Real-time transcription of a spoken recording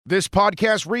This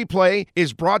podcast replay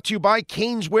is brought to you by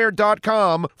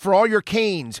Caneswear.com. For all your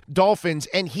Canes, Dolphins,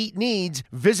 and Heat needs,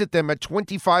 visit them at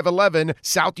 2511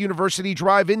 South University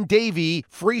Drive in Davie.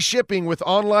 Free shipping with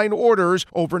online orders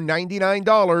over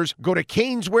 $99. Go to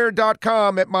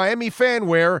Caneswear.com at Miami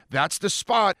Fanwear. That's the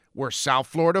spot where South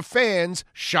Florida fans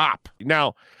shop.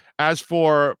 Now, as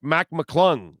for Mac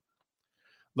McClung,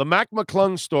 the Mac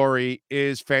McClung story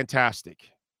is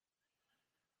fantastic.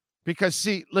 Because,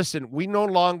 see, listen, we no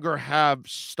longer have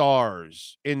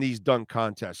stars in these dunk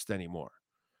contests anymore.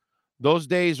 Those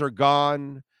days are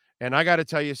gone. And I got to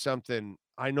tell you something.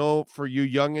 I know for you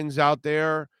youngins out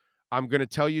there, I'm going to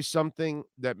tell you something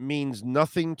that means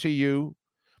nothing to you,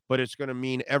 but it's going to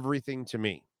mean everything to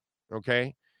me.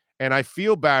 Okay? And I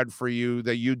feel bad for you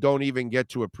that you don't even get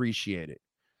to appreciate it.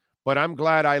 But I'm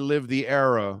glad I lived the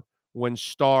era when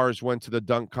stars went to the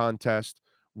dunk contest,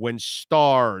 when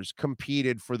stars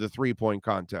competed for the three-point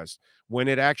contest, when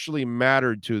it actually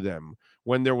mattered to them,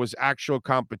 when there was actual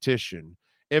competition.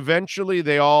 Eventually,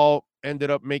 they all ended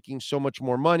up making so much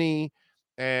more money,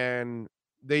 and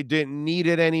they didn't need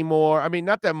it anymore. I mean,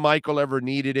 not that Michael ever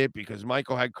needed it, because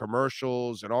Michael had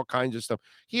commercials and all kinds of stuff.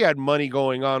 He had money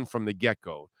going on from the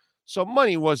get-go. So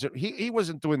money wasn't, he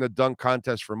wasn't doing the dunk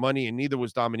contest for money, and neither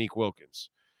was Dominique Wilkins.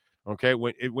 Okay,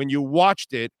 when you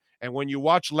watched it, and when you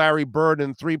watch Larry Bird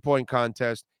in three-point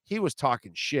contest, he was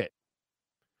talking shit.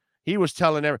 He was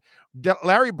telling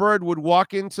Larry Bird would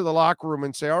walk into the locker room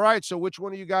and say, all right, so which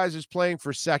one of you guys is playing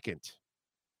for second?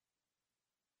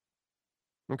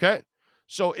 Okay,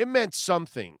 so it meant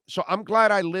something. So I'm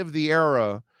glad I lived the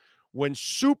era when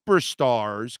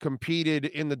superstars competed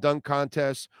in the dunk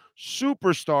contest,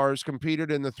 superstars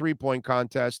competed in the three-point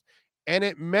contest, and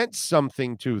it meant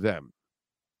something to them.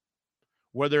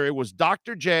 Whether it was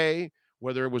Dr. J,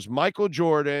 whether it was Michael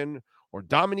Jordan or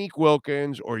Dominique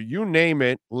Wilkins or you name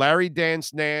it, Larry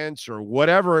Dance Nance or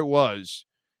whatever it was,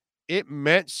 it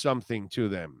meant something to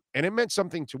them. And it meant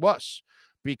something to us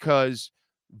because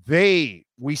we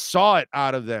saw it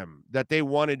out of them that they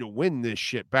wanted to win this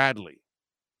shit badly.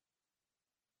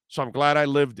 So I'm glad I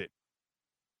lived it.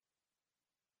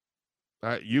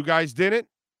 You guys didn't,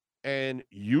 and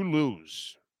you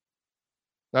lose.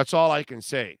 That's all I can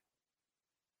say.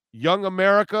 Young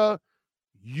America,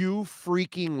 you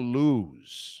freaking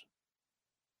lose.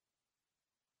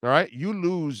 All right? You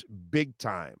lose big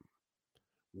time.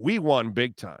 We won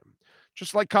big time.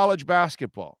 Just like college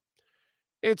basketball.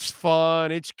 It's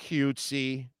fun. It's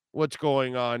cutesy what's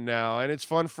going on now. And it's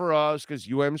fun for us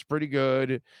because UM's pretty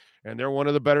good and they're one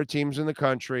of the better teams in the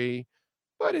country.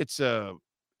 But it's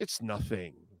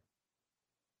nothing.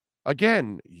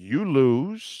 Again, you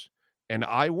lose and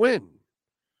I win.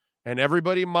 And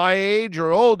everybody my age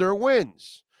or older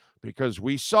wins because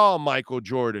we saw Michael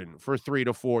Jordan for 3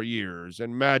 to 4 years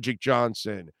and Magic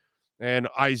Johnson and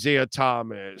Isaiah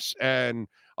Thomas and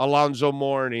Alonzo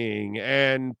Mourning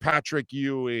and Patrick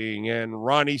Ewing and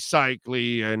Ronnie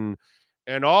Cycli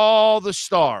and all the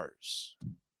stars.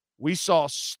 We saw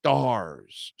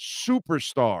stars,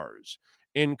 superstars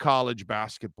in college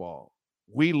basketball.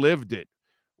 We lived it.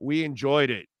 We enjoyed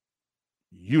it.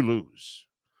 You lose.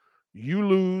 You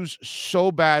lose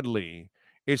so badly,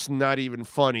 it's not even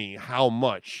funny how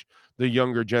much the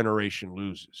younger generation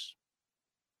loses.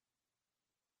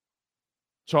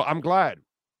 So I'm glad.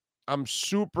 I'm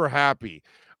super happy.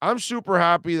 I'm super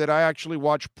happy that I actually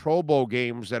watched Pro Bowl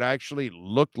games that actually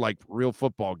looked like real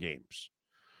football games.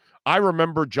 I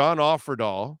remember John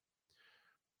Offerdahl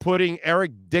putting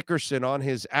Eric Dickerson on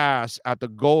his ass at the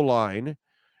goal line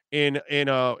in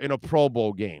a Pro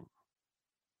Bowl game.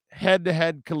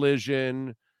 Head-to-head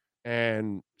collision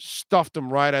and stuffed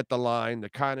him right at the line, the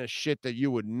kind of shit that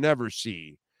you would never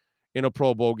see in a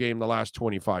Pro Bowl game the last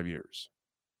 25 years.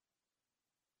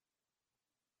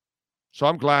 So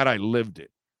I'm glad I lived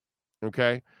it,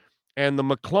 okay? And the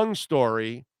McClung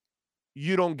story,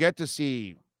 you don't get to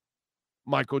see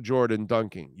Michael Jordan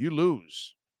dunking. You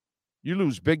lose. You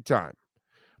lose big time.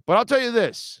 But I'll tell you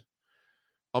this,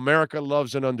 America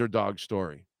loves an underdog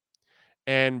story.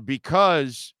 And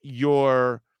because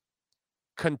your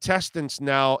contestants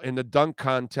now in the dunk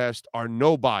contest are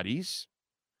nobodies,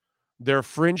 they're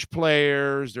fringe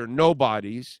players, they're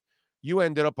nobodies, you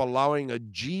ended up allowing a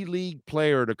G League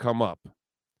player to come up.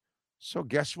 So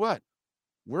guess what?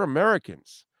 We're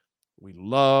Americans. We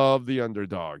love the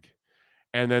underdog.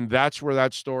 And then that's where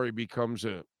that story becomes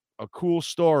a cool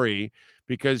story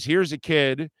because here's a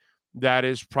kid that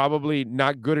is probably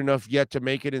not good enough yet to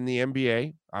make it in the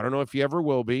NBA. I don't know if he ever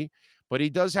will be, but he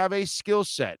does have a skill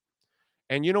set.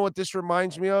 And you know what this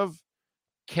reminds me of?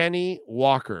 Kenny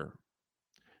Walker.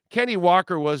 Kenny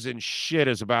Walker wasn't shit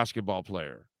as a basketball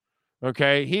player,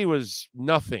 Okay, he was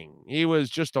nothing. He was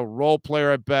just a role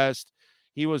player at best.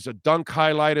 He was a dunk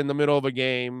highlight in the middle of a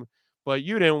game, but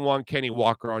you didn't want Kenny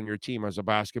Walker on your team as a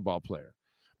basketball player.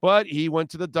 But he went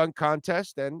to the dunk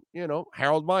contest and,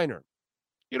 Harold Miner.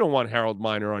 You don't want Harold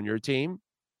Miner on your team,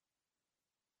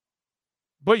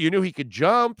 but you knew he could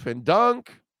jump and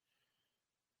dunk.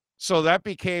 So that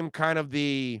became kind of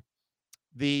the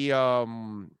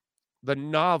um the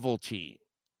novelty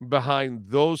behind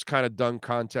those kind of dunk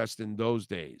contests in those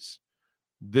days.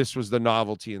 This was the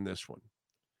novelty in this one.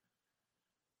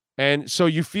 And so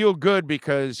you feel good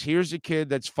because here's a kid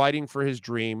that's fighting for his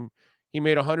dream. He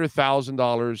made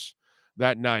 $100,000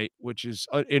 that night, which is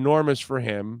enormous for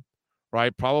him,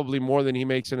 right? Probably more than he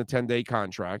makes in a 10-day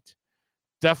contract.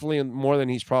 Definitely more than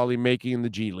he's probably making in the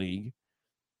G League.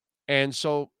 And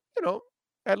so,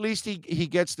 at least he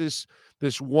gets this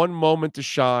one moment to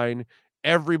shine.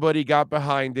 Everybody got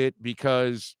behind it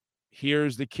because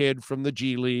here's the kid from the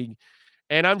G League.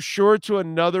 And I'm sure to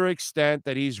another extent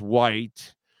that he's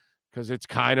white because it's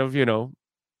kind of,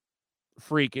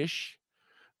 freakish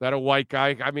that a white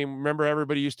guy. I mean, remember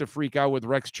everybody used to freak out with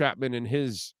Rex Chapman and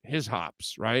his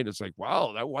hops, right? It's like,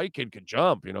 wow, that white kid could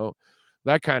jump,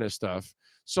 that kind of stuff.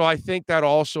 So I think that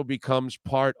also becomes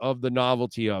part of the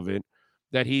novelty of it,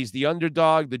 that he's the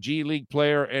underdog, the G League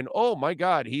player, and oh my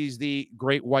God, he's the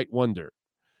great white wonder,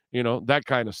 that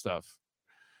kind of stuff.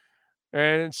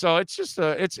 And so it's just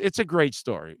it's a great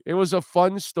story. It was a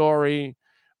fun story.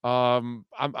 I'm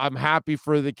happy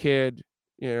for the kid.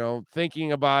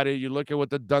 Thinking about it, you look at what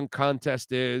the dunk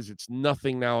contest is. It's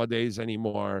nothing nowadays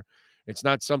anymore. It's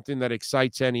not something that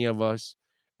excites any of us.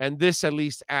 And this at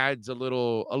least adds a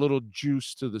little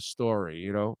juice to the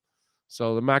story.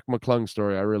 So the Mac McClung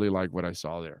story, I really like what I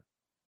saw there.